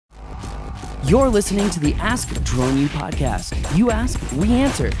You're listening to the Ask Drone U podcast. You ask, we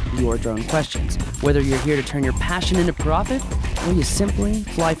answer your drone questions. Whether you're here to turn your passion into profit or you simply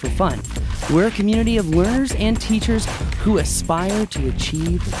fly for fun, we're a community of learners and teachers who aspire to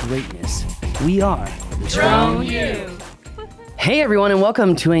achieve greatness. We are Drone U. Hey everyone, and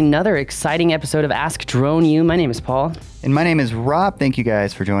welcome to another exciting episode of Ask Drone U. My name is Paul. And my name is Rob. Thank you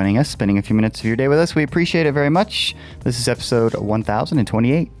guys for joining us, spending a few minutes of your day with us. We appreciate it very much. This is episode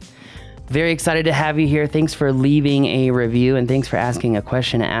 1028. Very excited to have you here. Thanks for leaving a review and thanks for asking a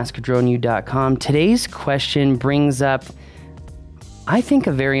question at askdroneu.com. Today's question brings up, I think,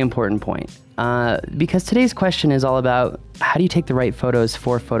 a very important point because today's question is all about how do you take the right photos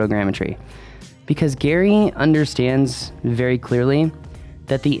for photogrammetry? Because Gary understands very clearly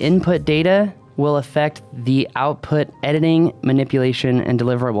that the input data will affect the output editing, manipulation, and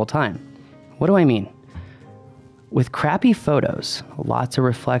deliverable time. What do I mean? With crappy photos, lots of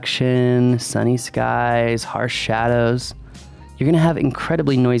reflection, sunny skies, harsh shadows, you're going to have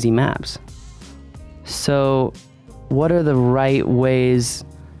incredibly noisy maps. So what are the right ways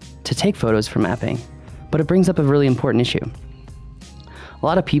to take photos for mapping? But it brings up a really important issue. A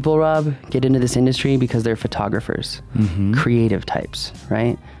lot of people, Rob, get into this industry because they're photographers, creative types,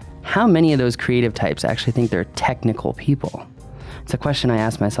 right? How many of those creative types actually think they're technical people? It's a question I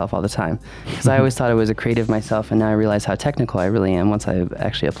ask myself all the time because I always thought I was a creative myself, and now I realize how technical I really am once I've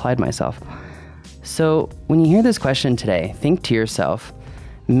actually applied myself. So when you hear this question today, think to yourself,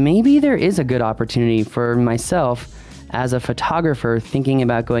 maybe there is a good opportunity for myself as a photographer thinking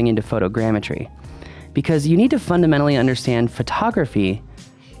about going into photogrammetry, because you need to fundamentally understand photography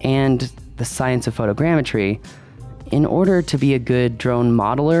and the science of photogrammetry in order to be a good drone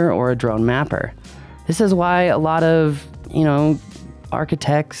modeler or a drone mapper. This is why a lot of,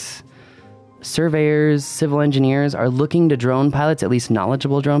 architects, surveyors, civil engineers are looking to drone pilots, at least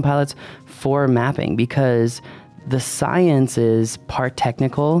knowledgeable drone pilots, for mapping, because the science is part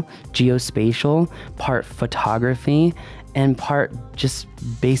technical, geospatial, part photography, and part just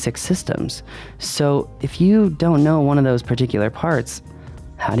basic systems. So if you don't know one of those particular parts,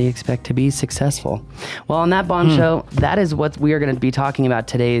 how do you expect to be successful? Well, on that bombshell, that is what we are going to be talking about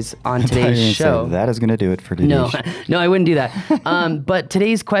today's show. That is going to do it for today. No, I wouldn't do that. But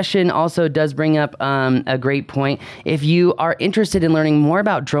today's question also does bring up a great point. If you are interested in learning more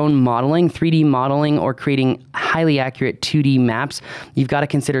about drone modeling, 3D modeling, or creating highly accurate 2D maps, you've got to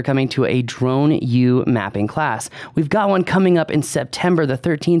consider coming to a Drone U mapping class. We've got one coming up in September the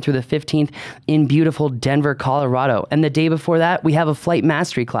 13th through the 15th in beautiful Denver, Colorado. And the day before that, we have a flight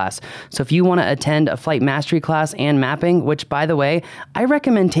mastery class. So if you want to attend a flight mastery class and mapping, which by the way, I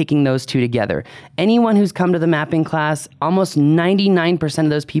recommend taking those two together. Anyone who's come to the mapping class, almost 99% of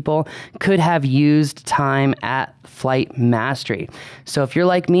those people could have used time at flight mastery. So if you're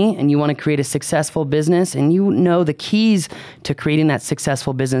like me and you want to create a successful business, and you know the keys to creating that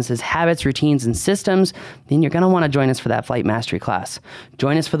successful business is habits, routines, and systems, then you're going to want to join us for that flight mastery class.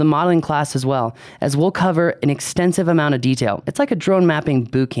 Join us for the modeling class as well, as we'll cover an extensive amount of detail. It's like a drone mapping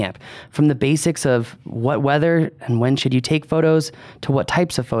boot camp, from the basics of what weather and when should you take photos, to what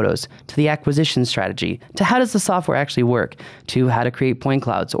types of photos, to the acquisition strategy, to how does the software actually work, to how to create point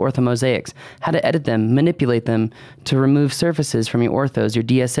clouds, orthomosaics, how to edit them, manipulate them, to remove surfaces from your orthos, your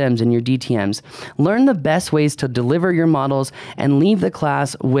DSMs, and your DTMs. Learn the best ways to deliver your models and leave the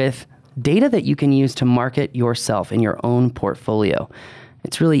class with data that you can use to market yourself in your own portfolio.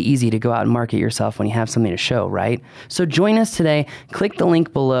 It's really easy to go out and market yourself when you have something to show, right? So join us today. Click the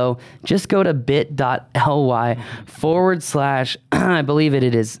link below. Just go to bit.ly/ I believe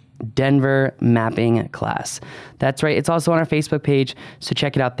it is Denver mapping class. That's right. It's also on our Facebook page, so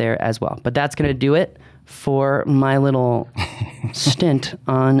check it out there as well. But that's going to do it for my little stint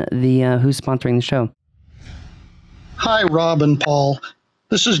on the who's sponsoring the show. Hi, Rob and Paul.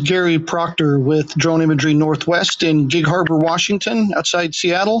 This is Gary Proctor with Drone Imagery Northwest in Gig Harbor, Washington, outside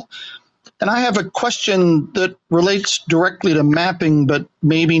Seattle. And I have a question that relates directly to mapping, but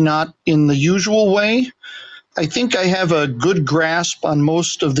maybe not in the usual way. I think I have a good grasp on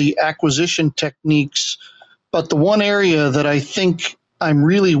most of the acquisition techniques, but the one area that I think I'm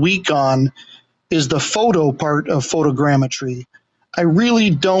really weak on is the photo part of photogrammetry. I really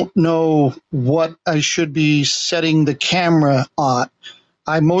don't know what I should be setting the camera on.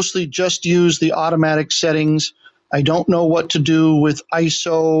 I mostly just use the automatic settings. I don't know what to do with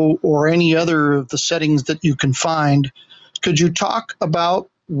ISO or any other of the settings that you can find. Could you talk about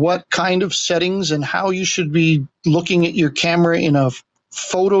what kind of settings and how you should be looking at your camera in a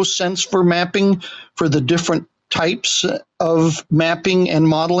photo sense for mapping for the different types of mapping and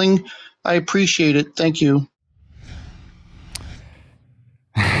modeling? I appreciate it. Thank you.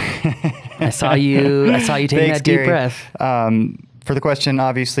 I saw you taking Thanks, that deep Gary. breath. For the question,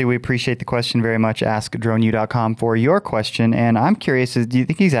 obviously, we appreciate the question very much. AskDroneU.com for your question. And I'm curious, do you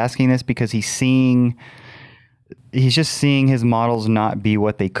think he's asking this because he's just seeing his models not be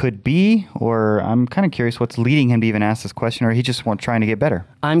what they could be? Or I'm kind of curious what's leading him to even ask this question, or he just trying to get better?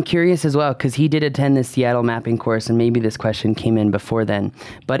 I'm curious as well, because he did attend the Seattle mapping course, and maybe this question came in before then.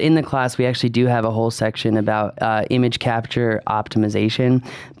 But in the class, we actually do have a whole section about image capture optimization,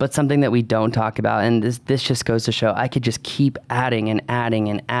 but something that we don't talk about, and this just goes to show I could just keep adding and adding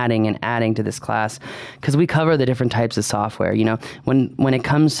and adding and adding to this class, because we cover the different types of software. You know, when it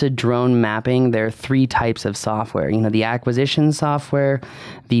comes to drone mapping, there are 3 types of software. You know, the acquisition software,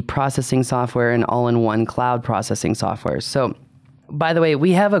 the processing software, and all-in-one cloud processing software. So, by the way,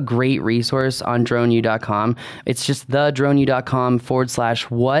 we have a great resource on droneu.com. It's just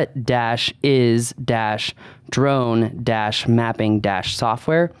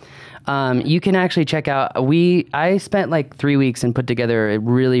thedroneu.com/what-is-drone-mapping-software. You can actually check out, I spent like 3 weeks and put together a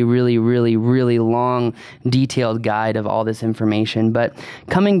really, really, really, really long, detailed guide of all this information. But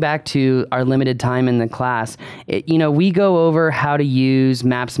coming back to our limited time in the class, we go over how to use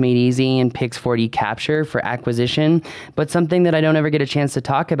Maps Made Easy and Pix4D Capture for acquisition. But something that I don't ever get a chance to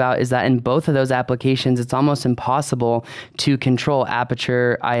talk about is that in both of those applications, it's almost impossible to control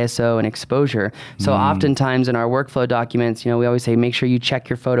aperture, ISO, and exposure. So oftentimes in our workflow documents, we always say, make sure you check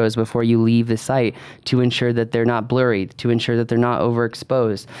your photos before you leave the site to ensure that they're not blurry, to ensure that they're not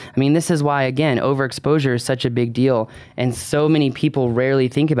overexposed. I mean, this is why, again, overexposure is such a big deal, and so many people rarely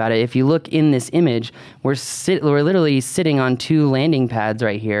think about it. If you look in this image, we're literally sitting on 2 landing pads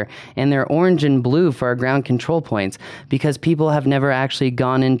right here, and they're orange and blue for our ground control points, because people have never actually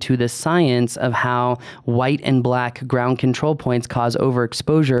gone into the science of how white and black ground control points cause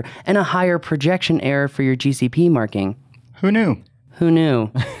overexposure and a higher projection error for your GCP marking. Who knew? Who knew?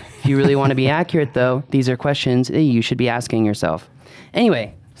 If you really want to be accurate, though, these are questions that you should be asking yourself.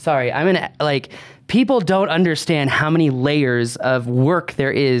 Anyway, sorry, people don't understand how many layers of work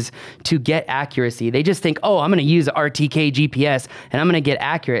there is to get accuracy. They just think, I'm going to use RTK GPS and I'm going to get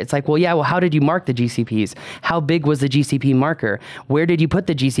accurate. It's like, how did you mark the GCPs? How big was the GCP marker? Where did you put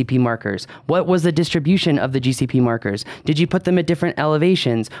the GCP markers? What was the distribution of the GCP markers? Did you put them at different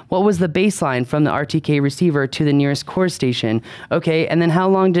elevations? What was the baseline from the RTK receiver to the nearest core station? Okay, and then how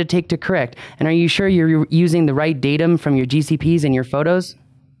long did it take to correct? And are you sure you're using the right datum from your GCPs and your photos?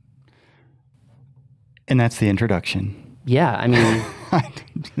 And that's the introduction. Yeah, I mean,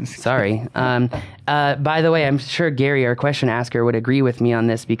 sorry. By the way, I'm sure Gary, our question asker, would agree with me on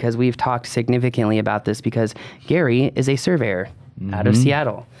this, because we've talked significantly about this, because Gary is a surveyor out of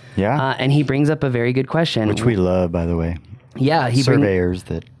Seattle. Yeah. And he brings up a very good question. Which we love, by the way. Yeah. Surveyors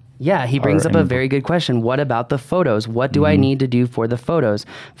that... Yeah, he brings up a very good question. What about the photos? What do I need to do for the photos?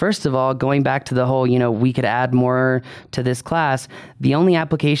 First of all, going back to the whole, we could add more to this class, the only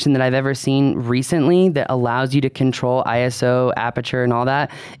application that I've ever seen recently that allows you to control ISO, aperture, and all that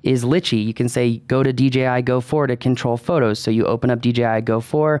is Litchi. You can say, go to DJI Go 4 to control photos. So you open up DJI Go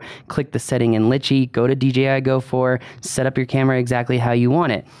 4, click the setting in Litchi, go to DJI Go 4, set up your camera exactly how you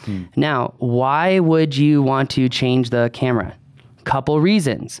want it. Now, why would you want to change the camera? Couple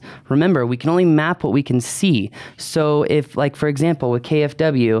reasons. Remember, we can only map what we can see. So if, for example, with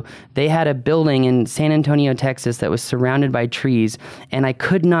KFW, they had a building in San Antonio, Texas that was surrounded by trees, and I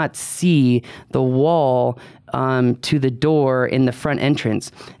could not see the wall to the door in the front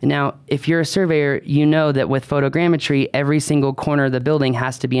entrance. Now, if you're a surveyor, you know that with photogrammetry, every single corner of the building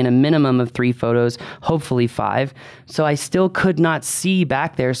has to be in a minimum of 3 photos, hopefully 5. So I still could not see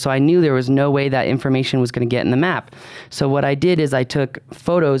back there, so I knew there was no way that information was going to get in the map. So what I did is I took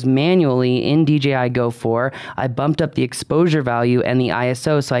photos manually in DJI Go 4. I bumped up the exposure value and the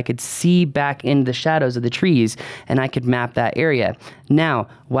ISO so I could see back into the shadows of the trees, and I could map that area. Now,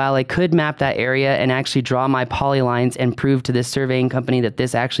 while I could map that area and actually draw my polylines and prove to this surveying company that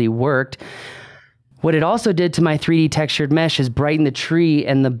this actually worked, what it also did to my 3D textured mesh is brighten the tree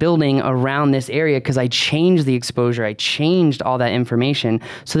and the building around this area, because I changed the exposure. I changed all that information.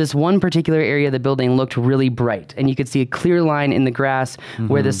 So this one particular area of the building looked really bright, and you could see a clear line in the grass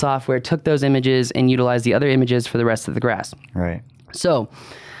where the software took those images and utilized the other images for the rest of the grass. Right. So...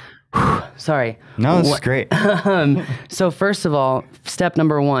 sorry. No, this is great. So first of all, step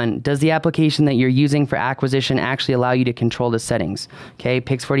number 1, does the application that you're using for acquisition actually allow you to control the settings? Okay,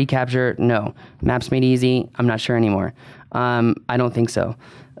 Pix4D Capture, no. Maps Made Easy, I'm not sure anymore. I don't think so.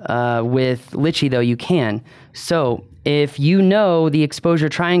 With Litchi, though, you can. So if you know the exposure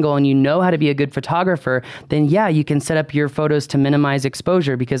triangle and you know how to be a good photographer, then yeah, you can set up your photos to minimize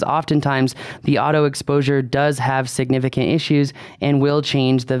exposure, because oftentimes the auto exposure does have significant issues and will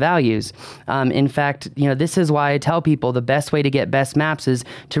change the values. In fact, this is why I tell people the best way to get best maps is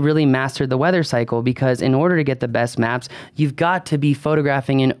to really master the weather cycle, because in order to get the best maps, you've got to be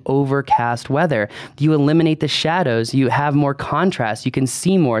photographing in overcast weather. You eliminate the shadows, you have more contrast, you can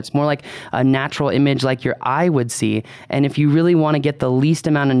see more. It's more like a natural image like your eye would see. And if you really want to get the least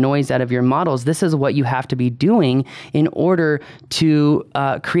amount of noise out of your models, this is what you have to be doing in order to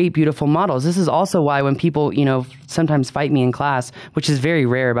create beautiful models. This is also why when people, sometimes fight me in class, which is very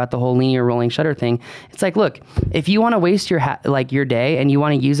rare about the whole linear rolling shutter thing, it's like, look, if you want to waste your day and you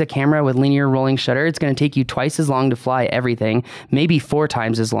want to use a camera with linear rolling shutter, it's going to take you twice as long to fly everything, maybe 4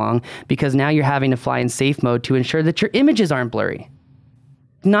 times as long, because now you're having to fly in safe mode to ensure that your images aren't blurry.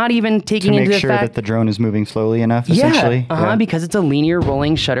 Not even taking into the fact... To make sure that the drone is moving slowly enough, essentially? Because it's a linear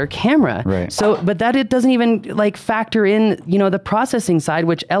rolling shutter camera. Right. So, but that it doesn't even factor in, the processing side,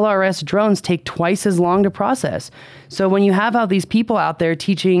 which LRS drones take twice as long to process. So when you have all these people out there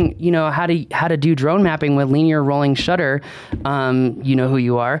teaching, how to do drone mapping with linear rolling shutter, you know who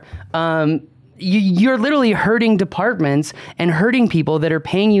you are, you're literally hurting departments and hurting people that are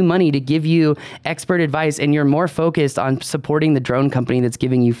paying you money to give you expert advice, and you're more focused on supporting the drone company that's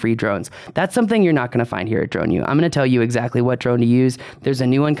giving you free drones. That's something you're not going to find here at Drone U. I'm going to tell you exactly what drone to use. There's a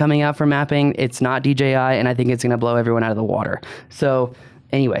new one coming out for mapping. It's not DJI, and I think it's going to blow everyone out of the water. So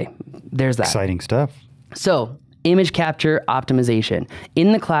anyway, there's that. Exciting stuff. So image capture optimization.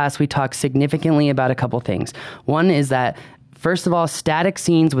 In the class, we talk significantly about a couple things. One is that, first of all, static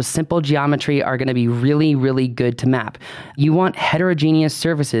scenes with simple geometry are going to be really, really good to map. You want heterogeneous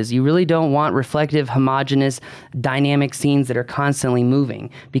surfaces. You really don't want reflective, homogeneous, dynamic scenes that are constantly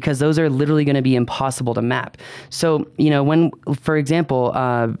moving, because those are literally going to be impossible to map. So, when, for example,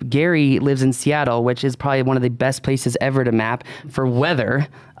 Gary lives in Seattle, which is probably one of the best places ever to map for weather.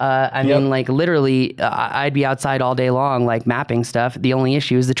 I mean, literally, I'd be outside all day long, mapping stuff. The only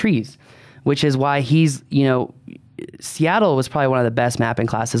issue is the trees, which is why he's, Seattle was probably one of the best mapping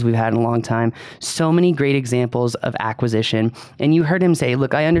classes we've had in a long time. So many great examples of acquisition. And you heard him say,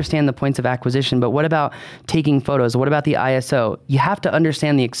 look, I understand the points of acquisition, but what about taking photos? What about the ISO? You have to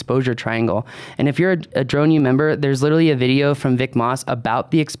understand the exposure triangle. And if you're a Drone U member, there's literally a video from Vic Moss about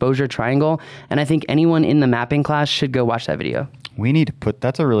the exposure triangle. And I think anyone in the mapping class should go watch that video. We need to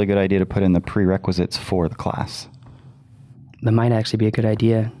that's a really good idea to put in the prerequisites for the class. That might actually be a good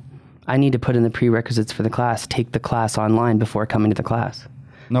idea. I need to put in the prerequisites for the class, take the class online before coming to the class.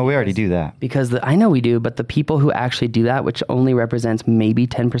 No, we already do that. Because I know we do, but the people who actually do that, which only represents maybe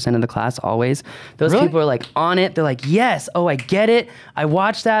 10% of the class always, those people are on it. They're like, yes, oh, I get it. I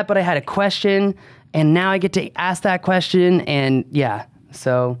watched that, but I had a question, and now I get to ask that question, and yeah,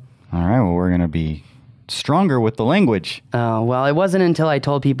 so. All right, well, we're going to be stronger with the language. Well, it wasn't until I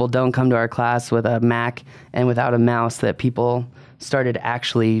told people don't come to our class with a Mac and without a mouse that people started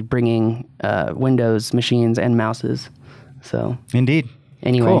actually bringing Windows machines and mouses. So indeed.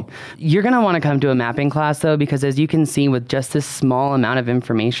 Anyway, cool. You're going to want to come to a mapping class, though, because as you can see, with just this small amount of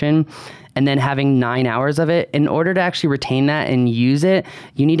information and then having 9 hours of it, in order to actually retain that and use it,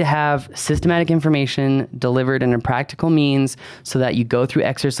 you need to have systematic information delivered in a practical means so that you go through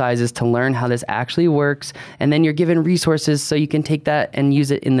exercises to learn how this actually works. And then you're given resources so you can take that and use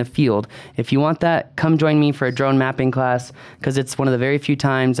it in the field. If you want that, come join me for a drone mapping class, because it's one of the very few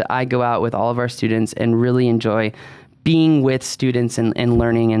times that I go out with all of our students and really enjoy being with students and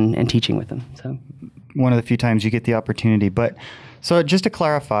learning and teaching with them. So, one of the few times you get the opportunity. But so just to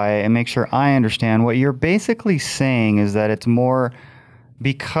clarify and make sure I understand, what you're basically saying is that it's more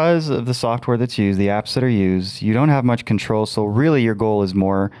because of the software that's used, the apps that are used, you don't have much control. So really your goal is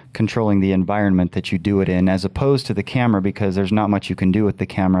more controlling the environment that you do it in, as opposed to the camera, because there's not much you can do with the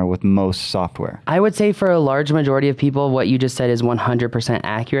camera with most software. I would say for a large majority of people, what you just said is 100%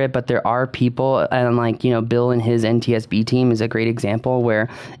 accurate, but there are people, and Bill and his NTSB team is a great example, where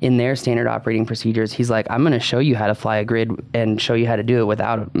in their standard operating procedures, he's like, I'm going to show you how to fly a grid and show you how to do it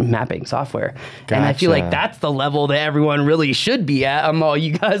without mapping software. Gotcha. And I feel like that's the level that everyone really should be at. I'm all,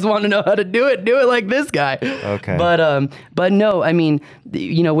 you guys want to know how to do it like this guy. Okay. But no, I mean,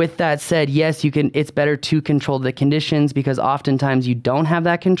 with that said, yes, it's better to control the conditions, because oftentimes you don't have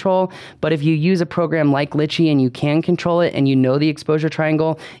that control. But if you use a program like Litchi and you can control it and you know the exposure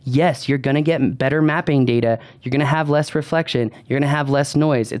triangle, yes, you're going to get better mapping data. You're going to have less reflection. You're going to have less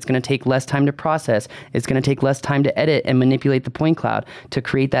noise. It's going to take less time to process. It's going to take less time to edit and manipulate the point cloud to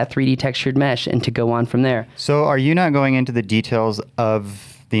create that 3D textured mesh and to go on from there. So are you not going into the details of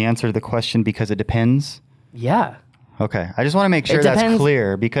the answer to the question because it depends? Yeah. Okay. I just want to make sure that's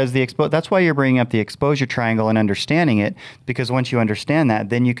clear, because that's why you're bringing up the exposure triangle and understanding it, because once you understand that,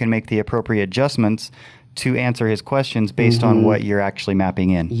 then you can make the appropriate adjustments to answer his questions based on what you're actually mapping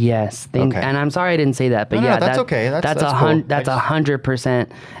in. Yes. And I'm sorry I didn't say that, but no, that's okay. That's cool. That's 100%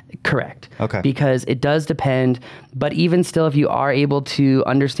 correct. Okay. Because it does depend, but even still, if you are able to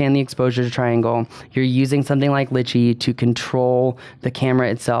understand the exposure triangle, you're using something like Litchi to control the camera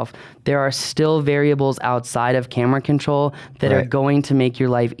itself. There are still variables outside of camera control that are going to make your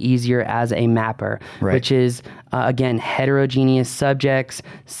life easier as a mapper, which is, again, heterogeneous subjects,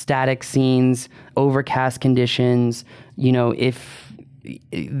 static scenes, overcast conditions. You know, if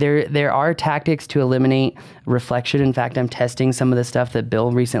there are tactics to eliminate reflection. In fact, I'm testing some of the stuff that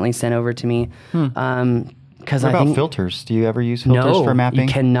Bill recently sent over to me. What about filters? Do you ever use filters for mapping? You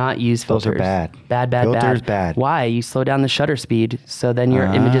cannot use filters. Those are bad. Bad. Filters bad. Why? You slow down the shutter speed, so then your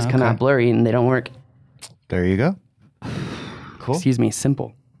images come out blurry and they don't work. There you go. Cool. Excuse me,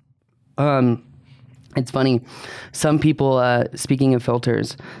 simple. It's funny. Some people, speaking of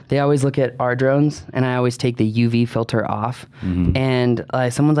filters, they always look at our drones, and I always take the UV filter off. And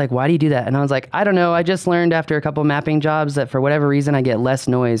someone's like, why do you do that? And I was like, I don't know. I just learned after a couple mapping jobs that for whatever reason, I get less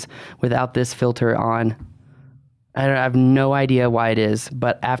noise without this filter on. I have no idea why it is,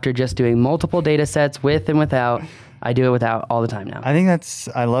 but after just doing multiple data sets with and without, I do it without all the time now.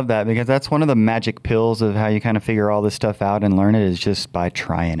 I love that, because that's one of the magic pills of how you kind of figure all this stuff out and learn it, is just by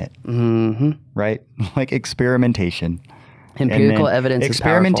trying it. Right? Like experimentation. Empirical evidence is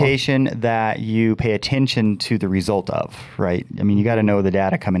experimentation that you pay attention to the result of, right? I mean, you got to know the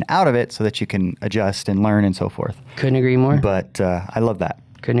data coming out of it so that you can adjust and learn and so forth. Couldn't agree more. But I love that.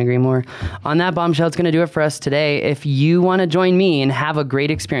 Couldn't agree more. On that bombshell, it's going to do it for us today. If you want to join me and have a great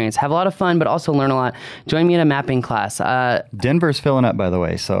experience, have a lot of fun, but also learn a lot, join me in a mapping class. Denver's filling up, by the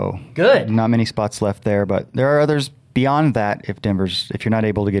way, so good. Not many spots left there, but there are others beyond that if you're not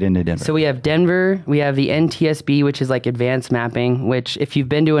able to get into Denver. So we have Denver, we have the NTSB, which is like advanced mapping, which if you've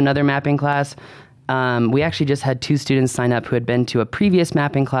been to another mapping class, we actually just had 2 students sign up who had been to a previous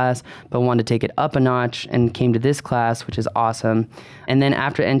mapping class but wanted to take it up a notch and came to this class, which is awesome. And then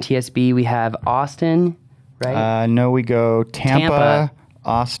after NTSB, we have Austin, right? No, we go Tampa,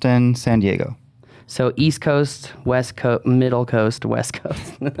 Austin, San Diego. So East Coast, West Coast, Middle Coast, West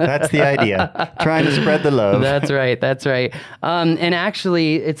Coast. That's the idea. Trying to spread the love. That's right. And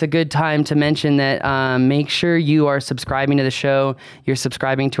actually, it's a good time to mention that make sure you are subscribing to the show. You're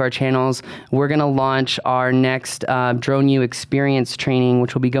subscribing to our channels. We're going to launch our next Drone U experience training,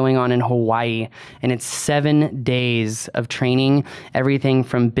 which will be going on in Hawaii. And it's 7 days of training, everything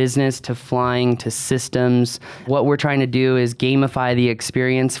from business to flying to systems. What we're trying to do is gamify the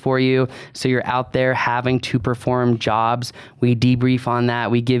experience for you, so you're out there having to perform jobs. We debrief on that.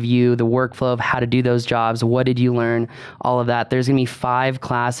 We give you the workflow of how to do those jobs. What did you learn? All of that. There's going to be 5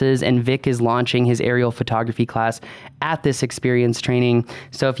 classes, and Vic is launching his aerial photography class at this experience training.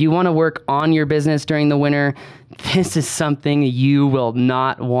 So if you want to work on your business during the winter, this is something you will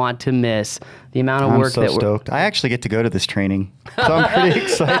not want to miss. The amount of work I'm so stoked. I actually get to go to this training, so I'm pretty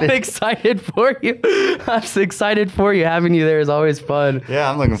excited. I'm excited for you. I'm so excited for you. Having you there is always fun. Yeah,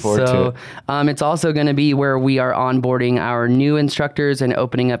 I'm looking forward to it. It's also going to be where we are onboarding our new instructors and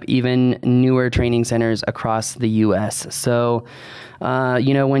opening up even newer training centers across the U.S. So,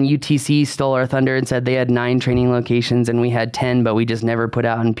 when UTC stole our thunder and said they had 9 training locations and we had 10, but we just never put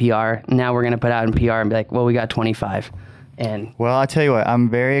out in PR. Now we're going to put out in PR and be like, well, we got 25. Well, I'll tell you what, I'm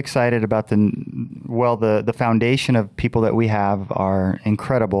very excited about the foundation of people that we have are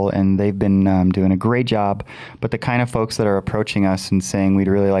incredible, and they've been doing a great job. But the kind of folks that are approaching us and saying we'd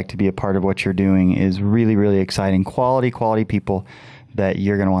really like to be a part of what you're doing is really, really exciting. Quality people that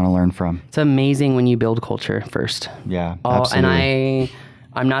you're going to want to learn from. It's amazing when you build culture first. Yeah, absolutely. And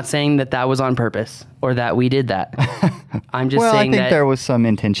I'm not saying that was on purpose or that we did that. I'm just saying that... Well, I think there was some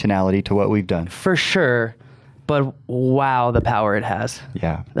intentionality to what we've done. For sure. But wow, the power it has.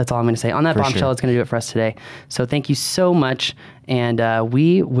 Yeah. That's all I'm going to say. On that bombshell, sure. It's going to do it for us today. So thank you so much, and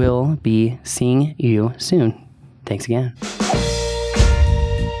we will be seeing you soon. Thanks again.